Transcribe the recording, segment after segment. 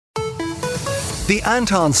The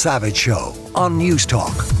Anton Savage Show on News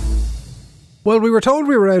Talk. Well, we were told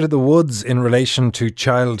we were out of the woods in relation to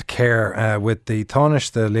childcare, with the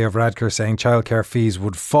Tánaiste, the Leo Varadkar, saying childcare fees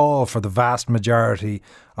would fall for the vast majority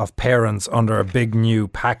of parents under a big new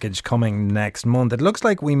package coming next month. It looks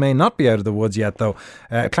like we may not be out of the woods yet, though.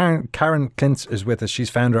 Karen Clince is with us.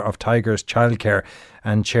 She's founder of Tigers Childcare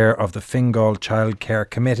and chair of the Fingal Childcare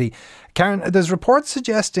Committee. Karen, there's reports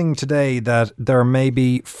suggesting today that there may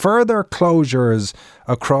be further closures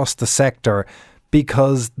across the sector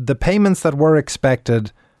because the payments that were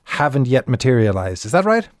expected haven't yet materialised. Is that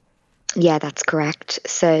right? Yeah, that's correct.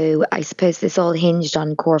 So I suppose this all hinged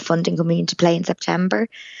on core funding coming into play in September.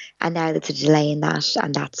 And now there's a delay in that.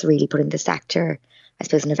 And that's really putting the sector, I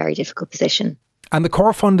suppose, in a very difficult position. And the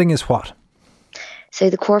core funding is what? So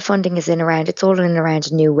the core funding is it's all in and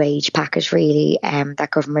around a new wage package, really,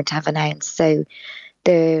 that government have announced. So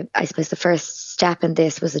I suppose the first step in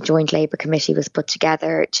this was a joint labour committee was put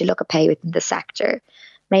together to look at pay within the sector,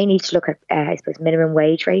 mainly to look at, I suppose, minimum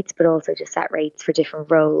wage rates, but also to set rates for different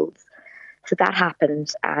roles. So that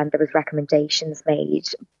happened and there was recommendations made.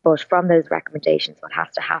 But from those recommendations, what has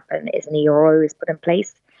to happen is an ERO is put in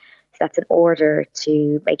place. So that's an order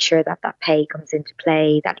to make sure that that pay comes into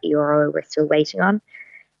play. That ERO we're still waiting on.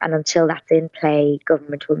 And until that's in play,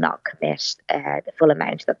 government will not commit the full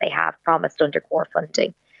amount that they have promised under core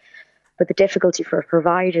funding. But the difficulty for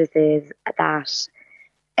providers is that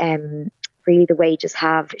really the wages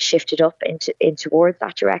have shifted up in towards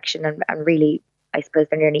that direction, and really, I suppose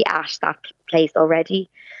they're nearly at that place already.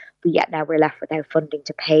 But yet now we're left without funding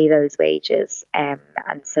to pay those wages. And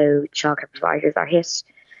so childcare providers are hit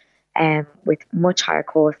with much higher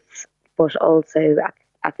costs, but also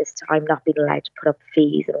at this time not being allowed to put up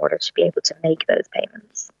fees in order to be able to make those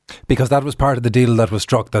payments. Because that was part of the deal that was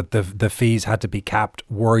struck, that the fees had to be capped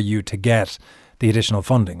were you to get the additional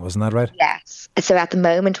funding, wasn't that right? Yes. So at the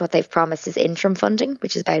moment what they've promised is interim funding,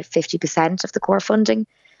 which is about 50% of the core funding.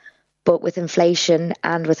 But with inflation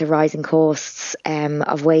and with the rising costs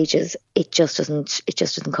of wages, it just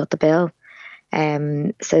doesn't cut the bill.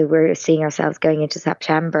 So we're seeing ourselves going into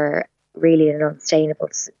September really in an unsustainable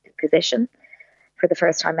position for the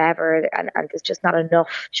first time ever, and there's just not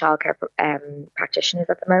enough childcare practitioners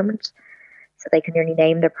at the moment, so they can only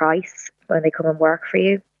name their price when they come and work for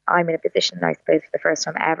you. I'm in a position, I suppose, for the first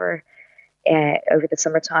time ever over the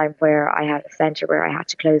summertime where I had a centre where I had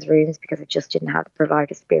to close rooms because I just didn't have the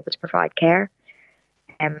providers to be able to provide care,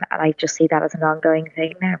 and I just see that as an ongoing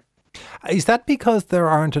thing now. Is that because there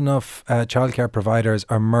aren't enough childcare providers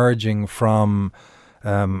emerging from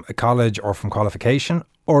a college or from qualification?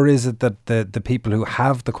 Or is it that the people who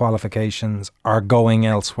have the qualifications are going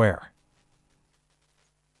elsewhere?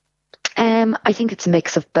 I think it's a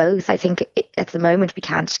mix of both. I think at the moment we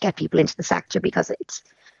can't get people into the sector because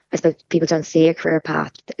I suppose people don't see a career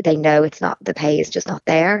path. They know it's not, the pay is just not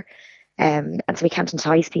there. And so we can't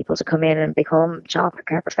entice people to come in and become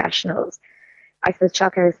childcare professionals. I suppose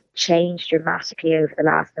childcare has changed dramatically over the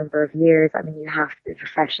last number of years. I mean, you have to be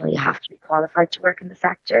professional, you have to be qualified to work in the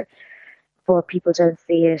sector. But people don't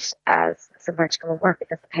see it as somewhere to come and work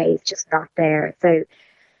because the pay is just not there. So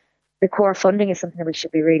the core funding is something that we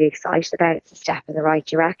should be really excited about. It's a step in the right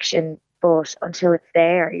direction. But until it's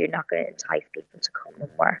there, you're not going to entice people to come and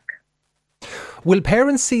work. Will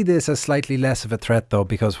parents see this as slightly less of a threat, though,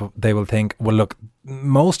 because they will think, well, look,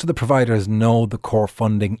 most of the providers know the core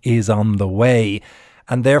funding is on the way,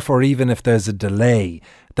 and therefore, even if there's a delay,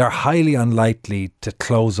 they're highly unlikely to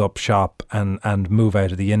close up shop and move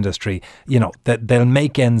out of the industry. You know, that they'll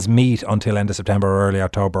make ends meet until end of September or early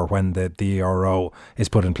October when the ERO is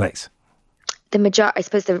put in place. I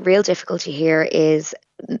suppose the real difficulty here is,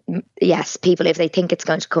 yes, people, if they think it's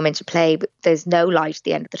going to come into play, but there's no light at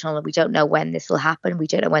the end of the tunnel. We don't know when this will happen. We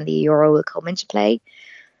don't know when the ERO will come into play.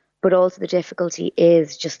 But also the difficulty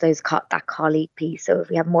is just that colleague piece. So if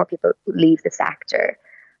we have more people who leave the sector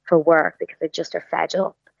for work because they just are fed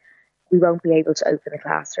up, we won't be able to open the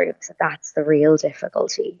classroom. So that's the real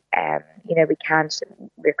difficulty. I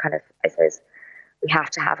suppose we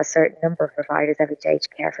have to have a certain number of providers every day to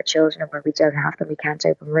care for children, and where we don't have them, we can't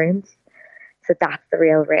open rooms. So that's the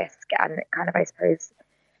real risk. And kind of, I suppose,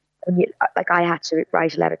 I had to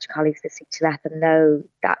write a letter to colleagues this week to let them know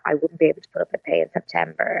that I wouldn't be able to put up with pay in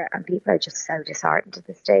September. And people are just so disheartened at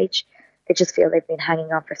this stage. They just feel they've been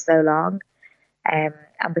hanging on for so long. And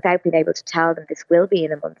without being able to tell them this will be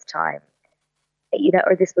in a month's time,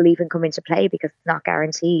 or this will even come into play because it's not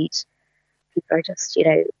guaranteed. People are just,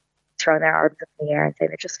 throwing their arms up in the air and saying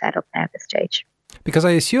they're just fed up now at this stage. Because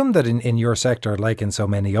I assume that in your sector, like in so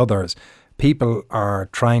many others, people are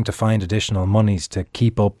trying to find additional monies to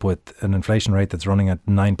keep up with an inflation rate that's running at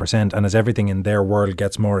 9%, and as everything in their world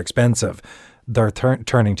gets more expensive, they're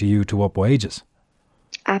turning to you to up wages.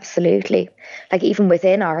 Absolutely. Like even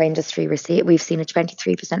within our industry, we've seen a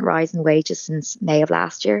 23% rise in wages since May of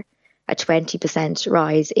last year, a 20%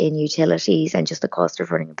 rise in utilities and just the cost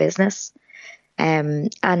of running a business.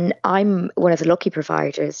 And I'm one of the lucky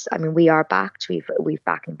providers. I mean, we are backed. We've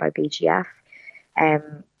backing by BGF.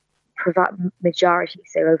 Majority,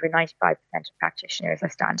 so over 95% of practitioners are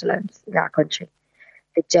standalones in our country.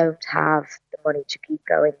 They don't have the money to keep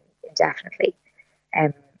going indefinitely.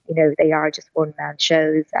 They are just one-man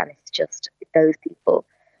shows, and it's just those people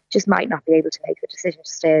just might not be able to make the decision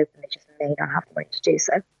to stay open. They just may not have the money to do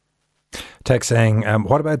so. Text saying,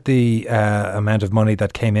 what about the amount of money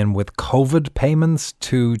that came in with COVID payments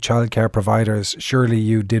to childcare providers? Surely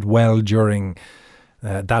you did well during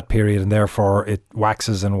that period, and therefore it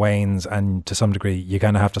waxes and wanes, and to some degree you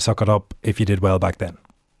kind of have to suck it up if you did well back then.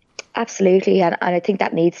 Absolutely, and I think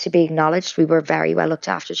that needs to be acknowledged. We were very well looked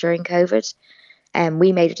after during COVID.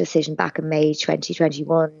 We made a decision back in May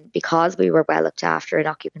 2021 because we were well looked after and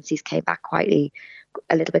occupancies came back a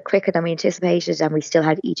little bit quicker than we anticipated, and we still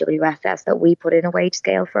had EWSS that we put in a wage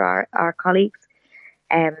scale for our colleagues.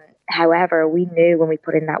 However, we knew when we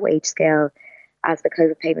put in that wage scale, as the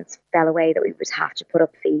COVID payments fell away, that we would have to put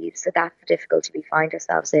up fees. So that's the difficulty we find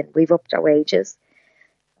ourselves in. We've upped our wages,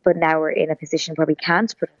 but now we're in a position where we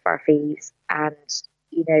can't put up our fees, and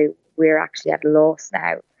we're actually at a loss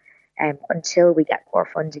now. Until we get core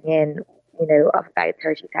funding in, of about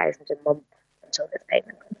 30,000 a month until this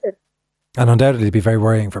payment comes in. And undoubtedly be very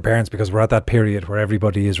worrying for parents, because we're at that period where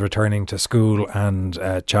everybody is returning to school, and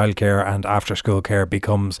childcare and after school care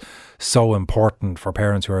becomes so important for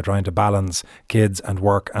parents who are trying to balance kids and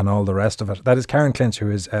work and all the rest of it. That is Karen Clince, who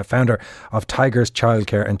is founder of Tigers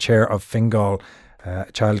Childcare and chair of Fingal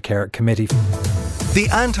Childcare Committee. The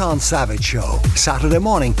Anton Savage Show, Saturday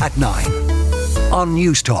morning at 9 on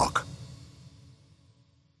News Talk.